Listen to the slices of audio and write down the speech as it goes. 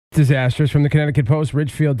Disastrous. From the Connecticut Post,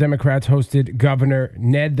 Ridgefield Democrats hosted Governor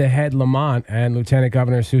Ned the Head Lamont and Lieutenant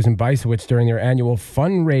Governor Susan Bisowitz during their annual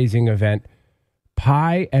fundraising event,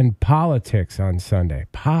 Pie and Politics, on Sunday.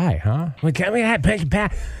 Pie, huh? Can we have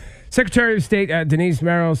pie? Secretary of State Denise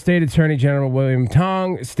Merrill, State Attorney General William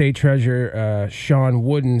Tong, State Treasurer Sean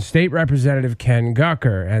Wooden, State Representative Ken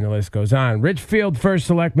Gucker, and the list goes on. Ridgefield First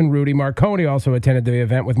Selectman Rudy Marconi also attended the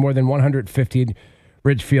event with more than 150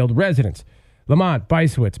 Ridgefield residents. Lamont,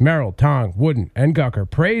 Bisowitz, Merrill, Tong, Wooden, and Gucker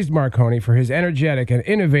praised Marconi for his energetic and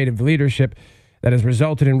innovative leadership that has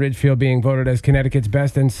resulted in Ridgefield being voted as Connecticut's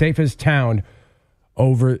best and safest town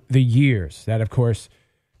over the years. That, of course,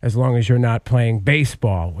 as long as you're not playing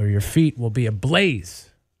baseball, where your feet will be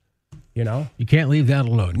ablaze. You know? You can't leave that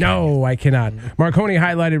alone. No, I cannot. Marconi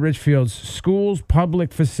highlighted Ridgefield's schools,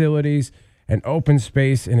 public facilities, and open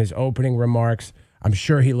space in his opening remarks. I'm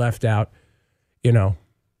sure he left out,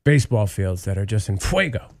 baseball fields that are just in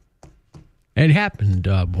fuego. It happened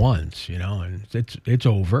once, and it's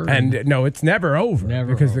over. And no, it's never over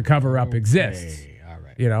because the cover-up Okay. exists. All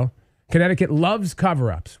right. Connecticut loves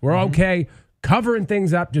cover-ups. We're okay covering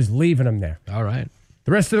things up, just leaving them there. All right.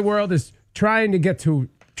 The rest of the world is trying to get to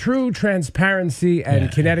true transparency,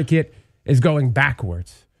 and Connecticut is going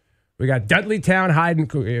backwards. We got Dudleytown hiding,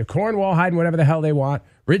 Cornwall hiding whatever the hell they want.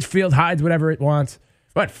 Ridgefield hides whatever it wants.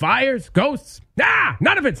 What, fires? Ghosts? Nah,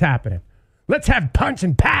 none of it's happening. Let's have punch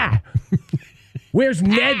and pie. Where's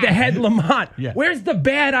Ned the Head Lamont? Yeah. Where's the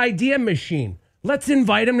bad idea machine? Let's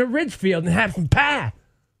invite him to Ridgefield and have some pie.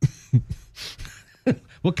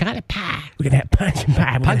 What kind of pie? We're going to have punch and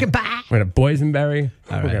pie. Pumpkin pie. We're going to have boysenberry.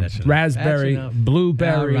 All We're right, going to have raspberry,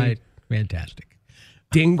 blueberry, All right. Fantastic.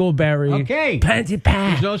 dingleberry. Okay. Punch and pie.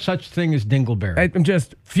 There's no such thing as dingleberry. I'm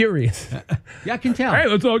just furious. Yeah, I can tell. Hey,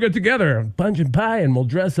 let's all get together, punch and pie, and we'll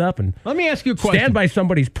dress up and Let me ask you a question. stand by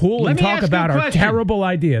somebody's pool and Let me talk ask you about a our question. terrible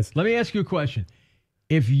ideas. Let me ask you a question.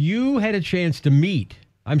 If you had a chance to meet,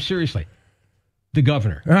 seriously, the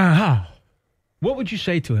governor, what would you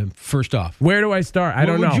say to him first off? Where do I start? I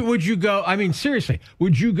don't know. Would you go, seriously,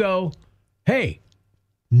 would you go, hey,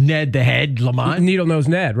 Ned the Head Lamont? Needle Nose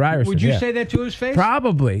Ned Ryerson. Would you yeah. say that to his face?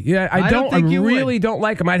 Probably. Yeah, I don't think you really would. don't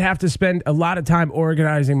like him. I'd have to spend a lot of time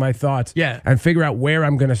organizing my thoughts and figure out where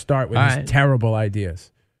I'm going to start with these terrible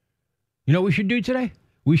ideas. You know what we should do today?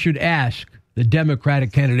 We should ask the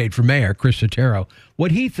Democratic candidate for mayor, Chris Sotero,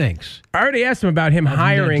 what he thinks. I already asked him about him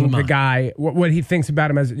hiring Ned the Lamont. guy, what he thinks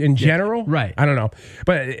about him as in general. Right. I don't know.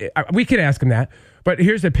 But we could ask him that. But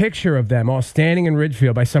here's a picture of them all standing in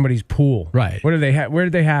Ridgefield by somebody's pool. Right. What do they have? Where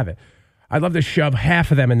did they have it? I'd love to shove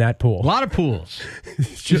half of them in that pool. A lot of pools.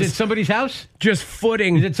 Is it somebody's house? Just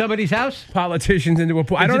footing Is it somebody's house? politicians into a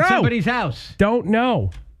pool. I don't know. Is it somebody's house? Don't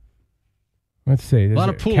know. Let's see. There's lot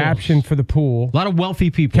of pools. Caption for the pool. A lot of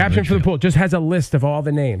wealthy people. Caption for the pool. Just has a list of all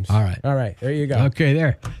the names. All right. All right. There you go.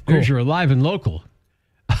 Okay, there's your alive and local.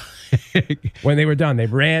 When they were done, they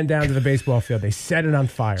ran down to the baseball field. They set it on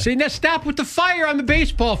fire. See, now stop with the fire on the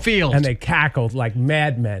baseball field. And they cackled like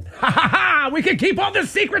madmen. Ha ha ha! We can keep all the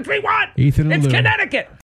secrets we want. Ethan and It's Lou. Connecticut.